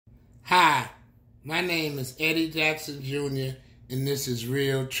Hi, my name is Eddie Jackson Jr., and this is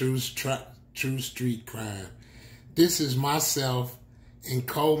Real True Street Crime. This is myself in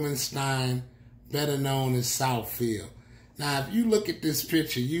Coleman Stein, better known as Southfield. Now, if you look at this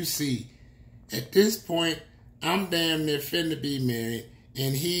picture, you see, at this point, I'm damn near finna be married,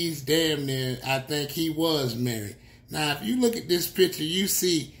 and he's damn near, I think he was married. Now, if you look at this picture, you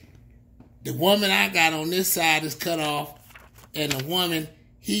see the woman I got on this side is cut off, and the woman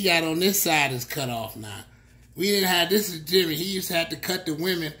he got on this side is cut off now. We didn't have, this is Jimmy. He used to have to cut the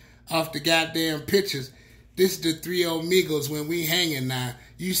women off the goddamn pictures. This is the three Amigos when we hanging now.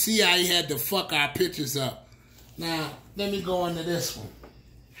 You see how he had to fuck our pictures up. Now, let me go into this one.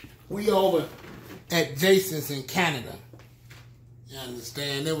 We over at Jason's in Canada. You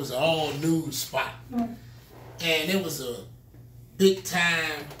understand? It was an all nude spot. And it was a big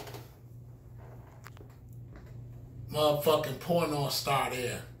time motherfucking porno star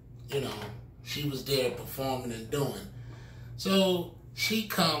there. You know, she was there performing and doing. So she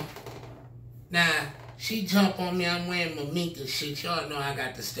come. Now, she jump on me. I'm wearing my mink and shit. Y'all know I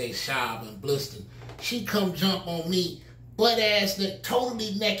got to stay sharp and blistered. She come jump on me, butt ass,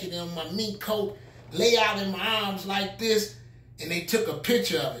 totally naked in my mink coat, lay out in my arms like this, and they took a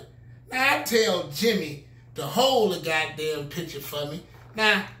picture of it. Now, I tell Jimmy to hold the goddamn picture for me.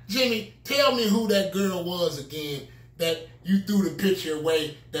 Now, Jimmy, tell me who that girl was again that you threw the picture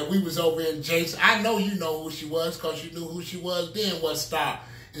away that we was over in Jason. I know you know who she was because you knew who she was then, what star.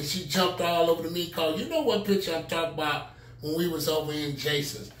 And she jumped all over to me because you know what picture I'm talking about when we was over in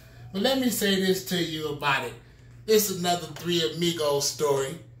Jason's. But let me say this to you about it. This is another Three Amigos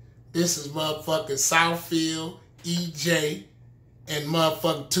story. This is motherfucking Southfield, EJ, and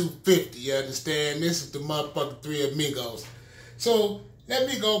motherfucking 250, you understand? This is the motherfucking Three Amigos. So, let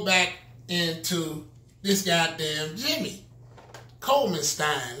me go back into this goddamn Jimmy. Coleman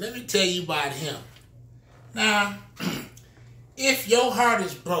Stein. Let me tell you about him. Now, if your heart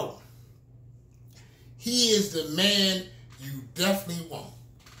is broke, he is the man you definitely want.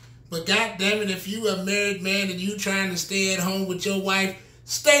 But goddamn it, if you a married man and you trying to stay at home with your wife,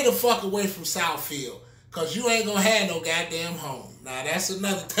 stay the fuck away from Southfield. Because you ain't going to have no goddamn home. Now, that's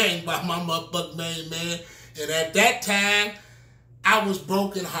another thing about my motherfucking main man. And at that time, I was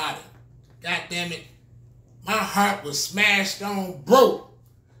broken hearted. God damn it. My heart was smashed on broke.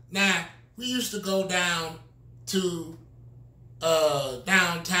 Now, we used to go down to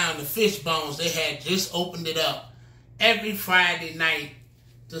downtown, the Fishbones. They had just opened it up every Friday night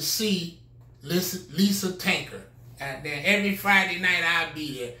to see Lisa Tanker. Goddamn, every Friday night I'd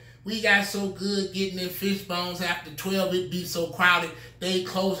be there. We got so good getting in Fishbones after 12, it'd be so crowded, they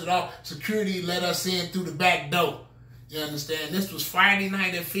closed it off. Security let us in through the back door. You understand? This was Friday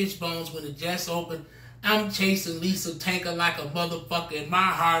night at Fishbones when it just opened. I'm chasing Lisa Tanker like a motherfucker, and my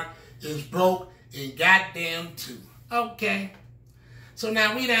heart is broke and goddamn too. Okay. So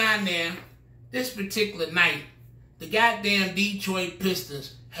now we down there. This particular night, the goddamn Detroit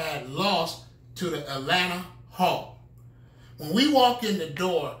Pistons had lost to the Atlanta Hawks. When we walk in the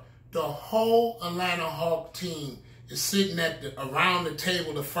door, the whole Atlanta Hawk team is sitting at around the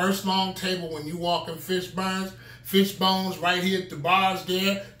table, the first long table when you walk in Fishbones right here at the bars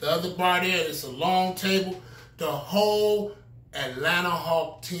there, the other bar there, it's a long table. The whole Atlanta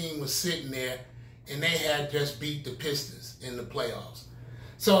Hawk team was sitting there, and they had just beat the Pistons in the playoffs.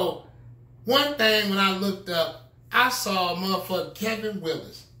 So, one thing when I looked up, I saw a motherfucker, Kevin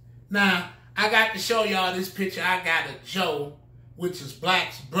Willis. Now, I got to show y'all this picture. I got a Joe, which is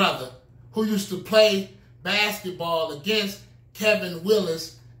Black's brother, who used to play basketball against Kevin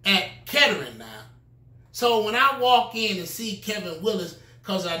Willis at Kettering now. So when I walk in and see Kevin Willis,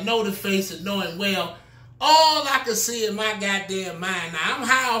 because I know the face and know him well, all I can see in my goddamn mind, now I'm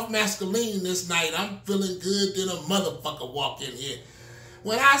high off masculine this night, I'm feeling good, then a motherfucker walk in here.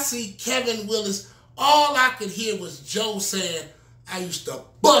 When I see Kevin Willis, all I could hear was Joe saying, I used to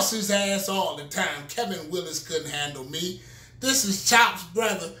bust his ass all the time. Kevin Willis couldn't handle me. This is Chop's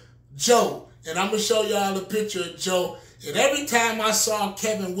brother, Joe. And I'm going to show y'all a picture of Joe. And every time I saw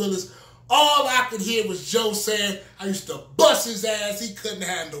Kevin Willis, all I could hear was Joe saying, I used to bust his ass. He couldn't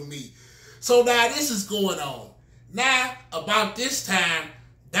handle me. So now this is going on. Now, about this time,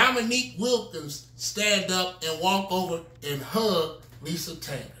 Dominique Wilkins stand up and walk over and hug Lisa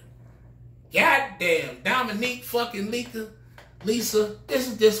Tanker. Goddamn, Dominique fucking Lisa, this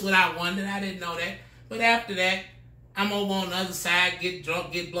is just what I wanted. I didn't know that. But after that, I'm over on the other side, get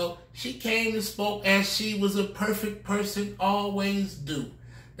drunk, get blow. She came and spoke as she was a perfect person always do.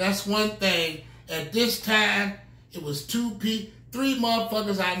 That's one thing. At this time, it was three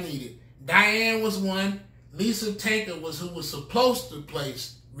motherfuckers I needed. Diane was one. Lisa Tanker was who was supposed to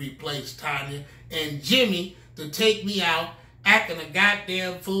replace Tanya, and Jimmy to take me out acting a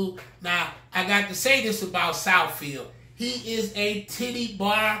goddamn fool. Now, I got to say this about Southfield. He is a titty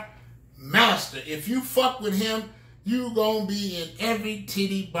bar master. If you fuck with him, you gonna be in every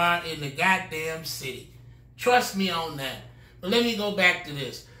titty bar in the goddamn city. Trust me on that. But let me go back to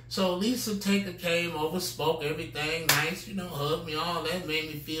this. So Lisa Tinker came over, spoke everything nice, hugged me, all that, made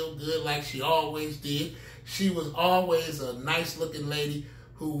me feel good like she always did. She was always a nice looking lady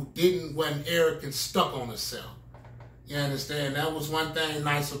who wasn't arrogant, stuck on herself. You understand? That was one thing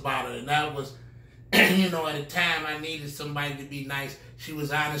nice about her. And that was, at a time I needed somebody to be nice. She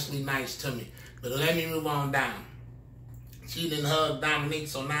was honestly nice to me. But let me move on down. She didn't hug Dominique,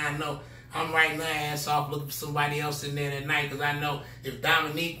 so now I know I'm writing her ass off looking for somebody else in there that night because I know if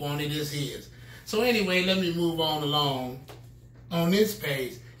Dominique wanted, it's his. So anyway, let me move on along on this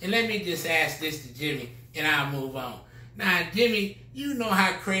page. And let me just ask this to Jimmy, and I'll move on. Now, Jimmy, you know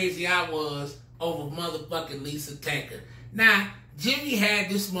how crazy I was over motherfucking Lisa Tinker. Now, Jimmy had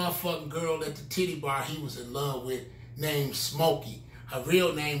this motherfucking girl at the titty bar he was in love with named Smokey. Her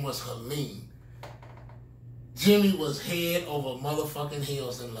real name was Helene. Jimmy was head over motherfucking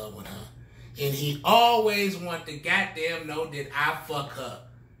heels in love with her. And he always wanted to goddamn know that I fuck her.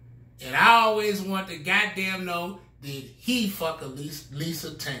 And I always wanted to goddamn know did he fuck a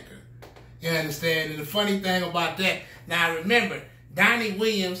Lisa Tinker. You understand? And the funny thing about that, now remember, Donnie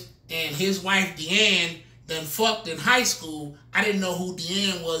Williams and his wife Deanne done fucked in high school. I didn't know who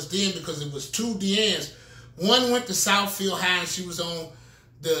Deanne was then because it was two Deannes. One went to Southfield High and she was on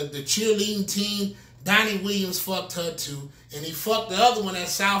the cheerleading team. Donnie Williams fucked her too. And he fucked the other one at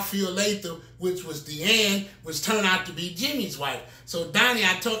Southfield Latham, which was Deanne, which turned out to be Jimmy's wife. So Donnie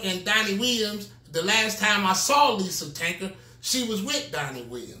Williams, the last time I saw Lisa Tinker, she was with Donnie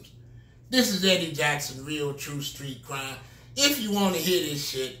Williams. This is Eddie Jackson, real true street crime. If you want to hear this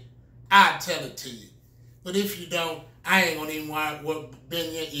shit, I'll tell it to you. But if you don't, I ain't gonna even want to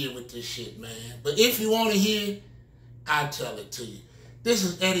bend your ear with this shit, man. But if you want to hear it, I'll tell it to you. This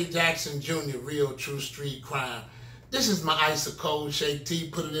is Eddie Jackson Jr., real true street crime. This is my ice of cold shake tea.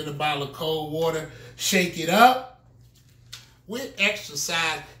 Put it in a bottle of cold water. Shake it up with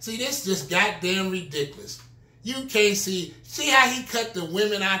exercise. See, this is just goddamn ridiculous. You can't see how he cut the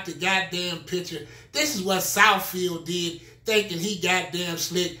women out the goddamn picture. This is what Southfield did, thinking he goddamn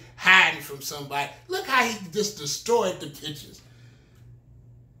slick, hiding from somebody. Look how he just destroyed the pictures.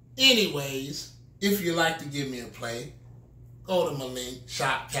 Anyways, if you like to give me a play, go to my link,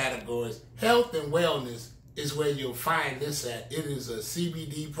 shop categories. Health and wellness is where you'll find this at. It is a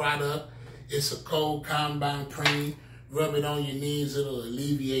CBD product. It's a cold compound cream. Rub it on your knees. It'll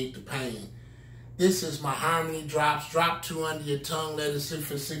alleviate the pain. This is my Harmony Drops. Drop 2 under your tongue. Let it sit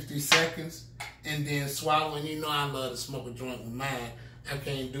for 60 seconds. And then swallow. And you know I love to smoke a joint with mine. I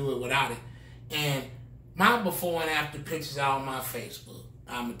can't do it without it. And my before and after pictures are on my Facebook.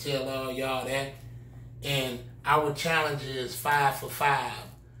 I'm going to tell all y'all that. And our challenge is 5 for 5.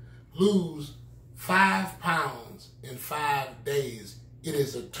 Lose 5 pounds in 5 days. It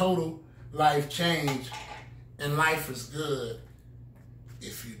is a total life change, and life is good.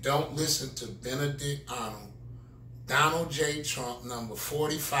 If you don't listen to Benedict Arnold, Donald J. Trump, number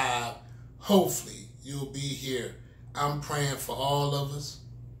 45, hopefully you'll be here. I'm praying for all of us.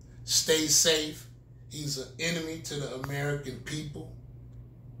 Stay safe. He's an enemy to the American people.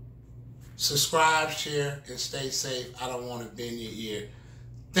 Subscribe, share, and stay safe. I don't want to bend your ear.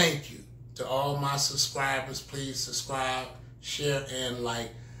 Thank you to all my subscribers. Please subscribe, share, and like.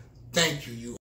 Thank you.